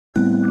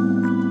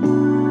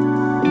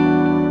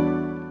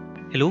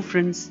Hello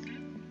friends,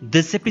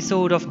 this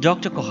episode of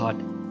Dr.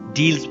 Coheart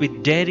deals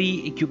with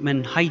dairy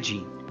equipment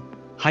hygiene.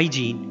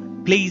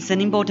 Hygiene plays an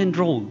important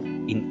role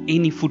in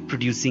any food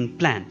producing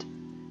plant.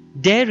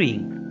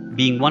 Dairying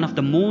being one of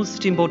the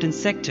most important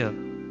sector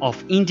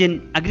of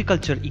Indian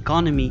agriculture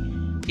economy,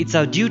 it's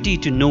our duty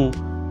to know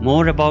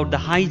more about the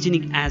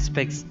hygienic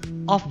aspects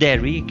of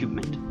dairy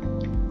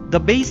equipment. The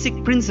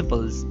basic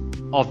principles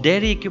of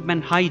dairy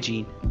equipment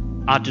hygiene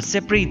are to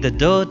separate the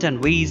dirt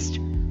and waste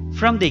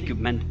from the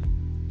equipment,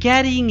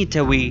 carrying it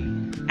away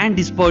and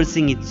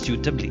dispersing it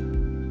suitably.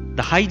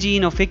 The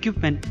hygiene of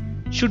equipment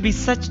should be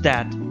such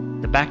that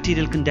the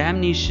bacterial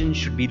contamination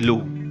should be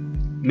low.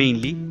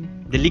 Mainly,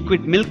 the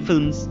liquid milk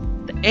films,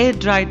 the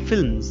air-dried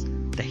films,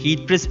 the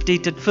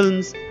heat-precipitated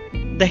films,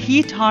 the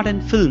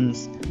heat-hardened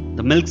films,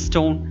 the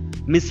milkstone,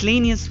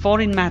 miscellaneous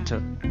foreign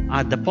matter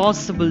are the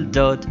possible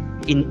dirt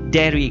in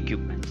dairy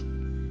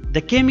equipment.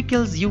 The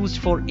chemicals used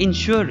for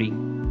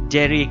ensuring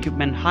dairy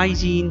equipment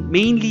hygiene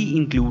mainly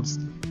includes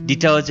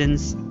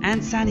detergents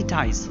and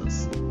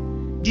sanitizers.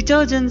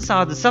 Detergents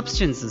are the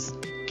substances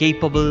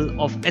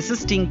capable of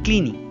assisting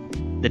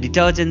cleaning. The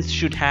detergents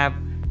should have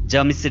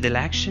germicidal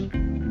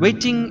action,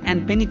 wetting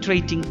and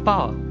penetrating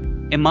power,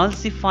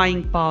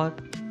 emulsifying power,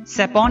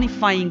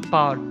 saponifying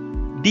power,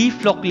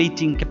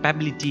 deflocculating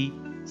capability,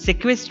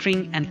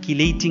 sequestering and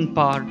chelating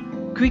power,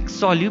 quick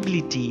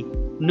solubility,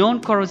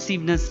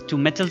 non-corrosiveness to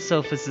metal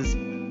surfaces,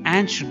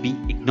 and should be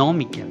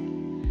economical.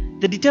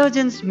 The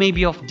detergents may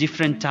be of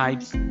different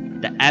types.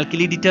 The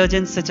alkali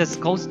detergents such as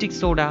caustic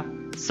soda,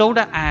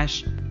 soda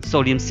ash,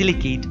 sodium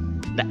silicate,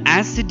 the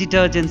acid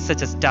detergents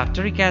such as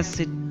tartaric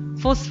acid,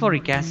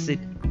 phosphoric acid,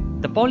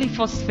 the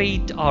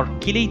polyphosphate or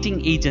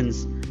chelating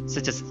agents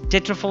such as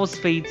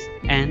tetraphosphates,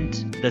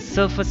 and the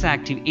surface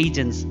active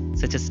agents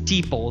such as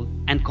T-pol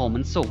and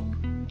common soap.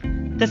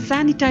 The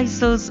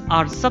sanitizers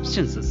are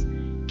substances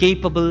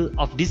capable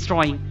of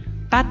destroying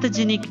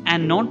pathogenic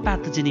and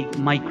non-pathogenic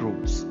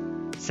microbes.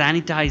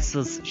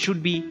 Sanitizers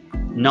should be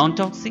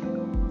non-toxic,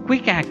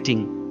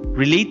 quick-acting,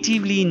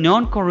 relatively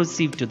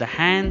non-corrosive to the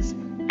hands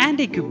and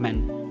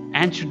equipment,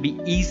 and should be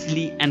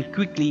easily and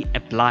quickly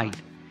applied.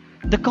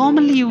 The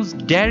commonly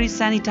used dairy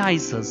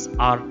sanitizers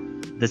are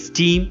the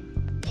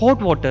steam,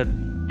 hot water,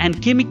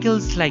 and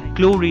chemicals like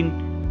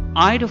chlorine,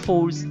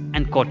 iodophores,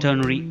 and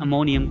quaternary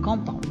ammonium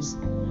compounds.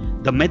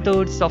 The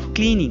methods of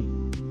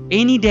cleaning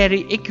any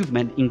dairy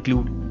equipment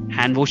include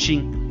hand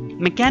washing,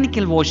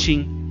 mechanical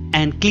washing,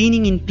 and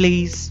cleaning in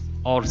place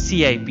or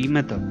CIP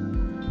method.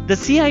 The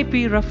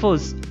CIP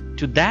refers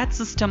to that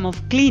system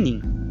of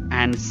cleaning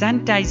and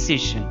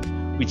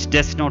sanitization which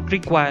does not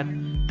require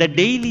the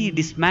daily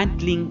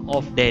dismantling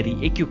of dairy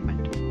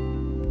equipment.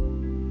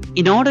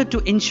 In order to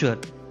ensure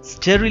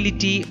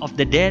sterility of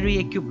the dairy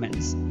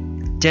equipments,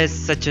 tests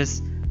such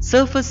as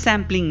surface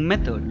sampling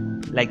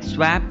method like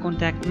swab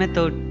contact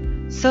method,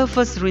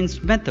 surface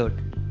rinse method,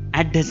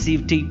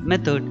 adhesive tape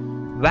method,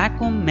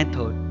 vacuum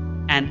method,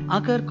 and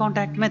agar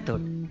contact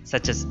method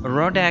such as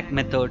Rodak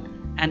method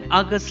and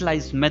agar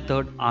slice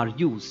method are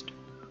used.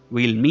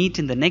 We'll meet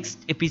in the next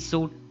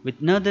episode with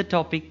another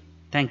topic.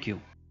 Thank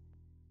you.